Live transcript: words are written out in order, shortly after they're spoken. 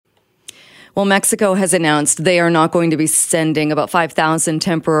Well, Mexico has announced they are not going to be sending about 5,000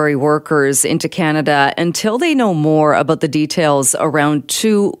 temporary workers into Canada until they know more about the details around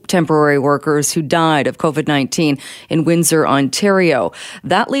 2 temporary workers who died of COVID-19 in Windsor, Ontario.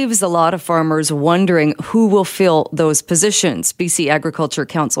 That leaves a lot of farmers wondering who will fill those positions. BC Agriculture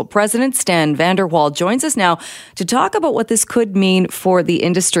Council President Stan Vanderwall joins us now to talk about what this could mean for the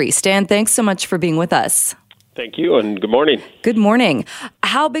industry. Stan, thanks so much for being with us. Thank you, and good morning. Good morning.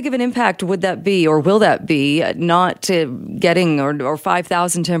 How big of an impact would that be, or will that be, not getting or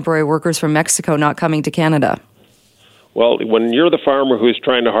 5,000 temporary workers from Mexico not coming to Canada? Well, when you're the farmer who's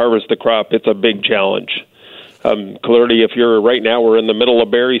trying to harvest the crop, it's a big challenge. Clearly, if you're right now, we're in the middle of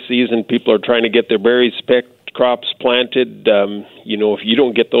berry season. People are trying to get their berries picked, crops planted. If you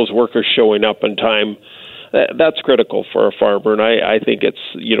don't get those workers showing up in time, that's critical for a farmer. And I think it's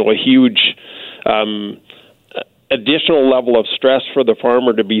a huge additional level of stress for the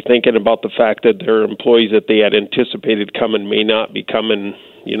farmer to be thinking about the fact that their employees that they had anticipated coming may not be coming.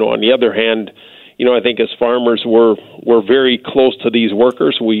 On the other hand, I think as farmers, we're very close to these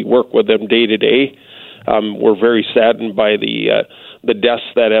workers. We work with them day to day. We're very saddened by the deaths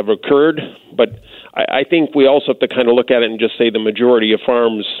that have occurred. But I think we also have to kind of look at it and just say the majority of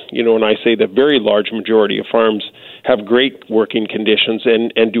farms, and I say the very large majority of farms have great working conditions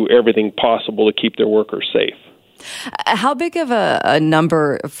and do everything possible to keep their workers safe. How big of a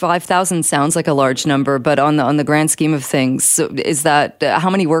number? 5,000 sounds like a large number, but on the grand scheme of things, is that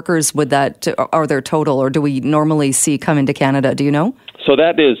how many workers would that are there total, or do we normally see come into Canada? Do you know? So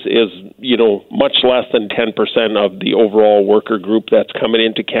that is much less than 10% of the overall worker group that's coming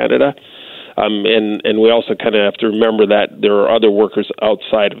into Canada. And we also kind of have to remember that there are other workers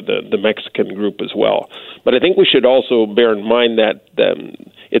outside of the Mexican group as well. But I think we should also bear in mind that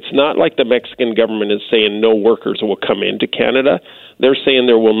it's not like the Mexican government is saying no workers will come into Canada. They're saying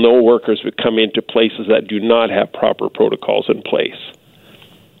there will no workers come into places that do not have proper protocols in place.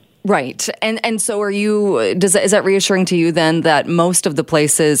 Right. And so is that reassuring to you then that most of the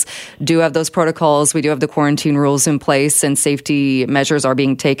places do have those protocols, we do have the quarantine rules in place and safety measures are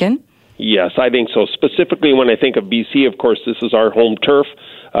being taken? Yes, I think so. Specifically when I think of BC, of course, this is our home turf.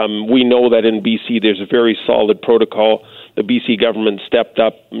 We know that in BC there's a very solid protocol. The BC government stepped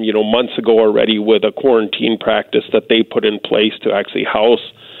up, months ago already with a quarantine practice that they put in place to actually house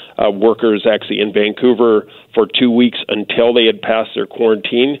workers actually in Vancouver for 2 weeks until they had passed their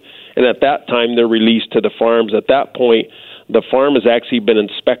quarantine. And at that time, they're released to the farms. At that point, the farm has actually been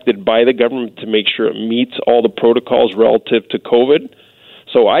inspected by the government to make sure it meets all the protocols relative to COVID.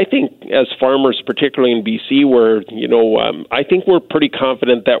 So I think as farmers, particularly in BC, I think we're pretty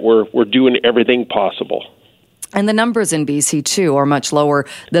confident that we're doing everything possible. And the numbers in BC, too, are much lower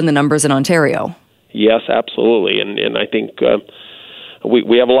than the numbers in Ontario. Yes, absolutely. And I think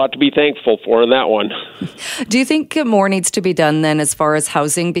we have a lot to be thankful for in that one. Do you think more needs to be done then as far as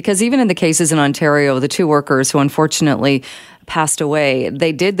housing? Because even in the cases in Ontario, the 2 workers who unfortunately passed away,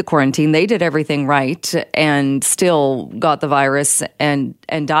 they did the quarantine, they did everything right and still got the virus and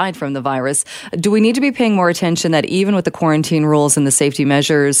died from the virus. Do we need to be paying more attention that even with the quarantine rules and the safety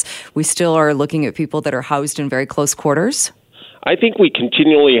measures, we still are looking at people that are housed in very close quarters? I think we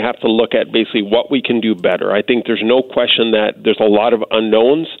continually have to look at basically what we can do better. I think there's no question that there's a lot of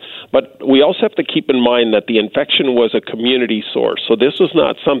unknowns, but we also have to keep in mind that the infection was a community source. So this was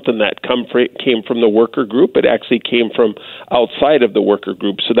not something that came from the worker group. It actually came from outside of the worker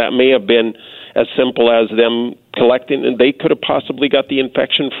group. So that may have been as simple as them collecting, and they could have possibly got the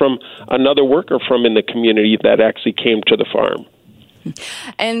infection from another worker from in the community that actually came to the farm.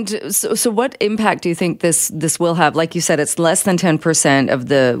 And so what impact do you think this will have? Like you said, it's less than 10% of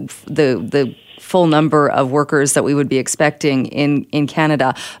the full number of workers that we would be expecting in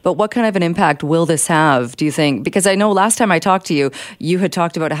Canada. But what kind of an impact will this have, do you think? Because I know last time I talked to you, you had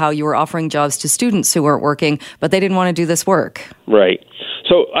talked about how you were offering jobs to students who weren't working, but they didn't want to do this work. Right.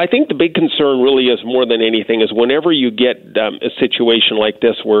 So I think the big concern really is more than anything is whenever you get a situation like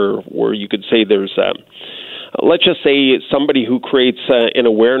this where you could say there's let's just say somebody who creates an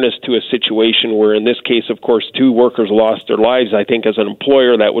awareness to a situation where, in this case, of course, 2 workers lost their lives. I think as an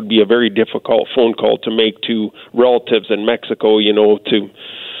employer, that would be a very difficult phone call to make to relatives in Mexico, to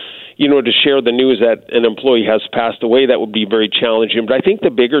share the news that an employee has passed away. That would be very challenging. But I think the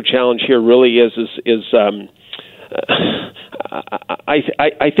bigger challenge here really is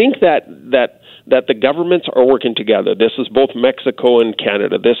I think that the governments are working together. This is both Mexico and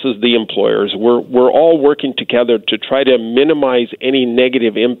Canada. This is the employers. We're all working together to try to minimize any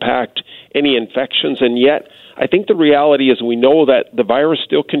negative impact, any infections, and yet I think the reality is we know that the virus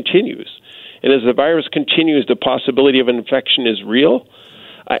still continues. And as the virus continues, the possibility of an infection is real.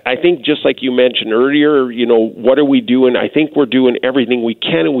 I think just like you mentioned earlier, what are we doing? I think we're doing everything we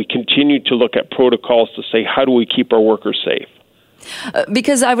can, and we continue to look at protocols to say, how do we keep our workers safe?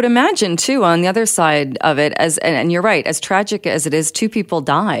 Because I would imagine, too, on the other side of it, and you're right, as tragic as it is, 2 people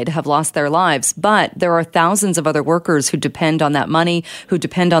died, have lost their lives, but there are thousands of other workers who depend on that money, who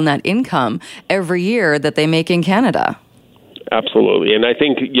depend on that income every year that they make in Canada. Absolutely. And I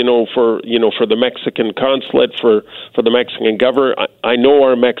think, for the Mexican consulate, for the Mexican government, I know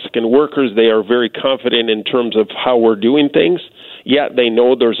our Mexican workers, they are very confident in terms of how we're doing things. Yeah, they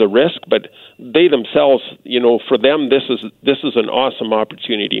know there's a risk, but they themselves, for them, this is an awesome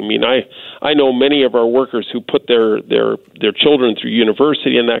opportunity. I mean, I know many of our workers who put their children through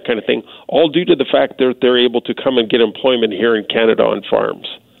university and that kind of thing, all due to the fact that they're able to come and get employment here in Canada on farms.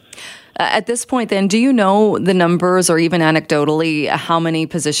 At this point, then, do you know the numbers, or even anecdotally, how many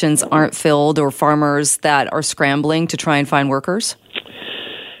positions aren't filled, or farmers that are scrambling to try and find workers?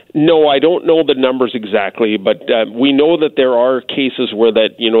 No, I don't know the numbers exactly, but we know that there are cases where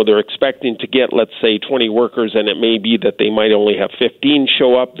they're expecting to get, let's say, 20 workers, and it may be that they might only have 15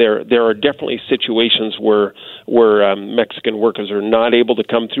 show up. There are definitely situations where Mexican workers are not able to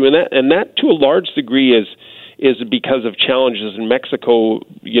come through, and that to a large degree is because of challenges in Mexico,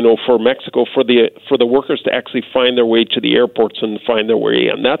 for the workers to actually find their way to the airports and find their way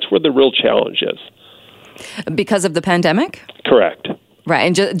in. That's where the real challenge is. Because of the pandemic? Correct. Right,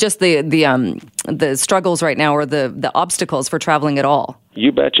 and just the struggles right now, or the obstacles for traveling at all.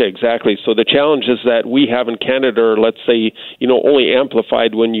 You betcha, exactly. So the challenges that we have in Canada are, let's say, only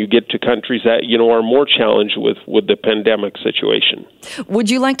amplified when you get to countries that, are more challenged with the pandemic situation. Would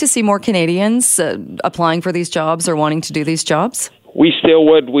you like to see more Canadians applying for these jobs or wanting to do these jobs? We still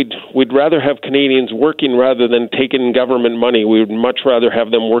would. We'd rather have Canadians working rather than taking government money. We would much rather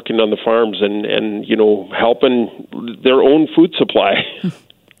have them working on the farms and helping their own food supply.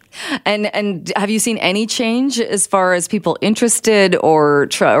 And have you seen any change as far as people interested or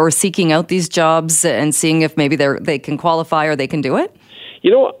seeking out these jobs and seeing if maybe they can qualify or they can do it?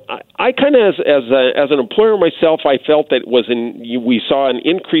 I kind of, as an employer myself, I felt that we saw an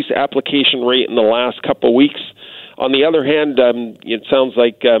increased application rate in the last couple of weeks. On the other hand, it sounds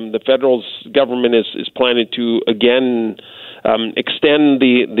like the federal government is planning to again extend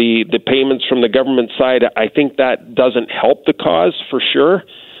the payments from the government side. I think that doesn't help the cause for sure.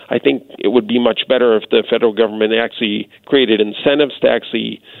 I think it would be much better if the federal government actually created incentives to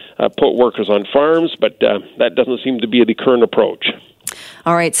actually put workers on farms, but that doesn't seem to be the current approach.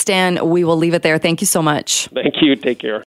 All right, Stan, we will leave it there. Thank you so much. Thank you. Take care.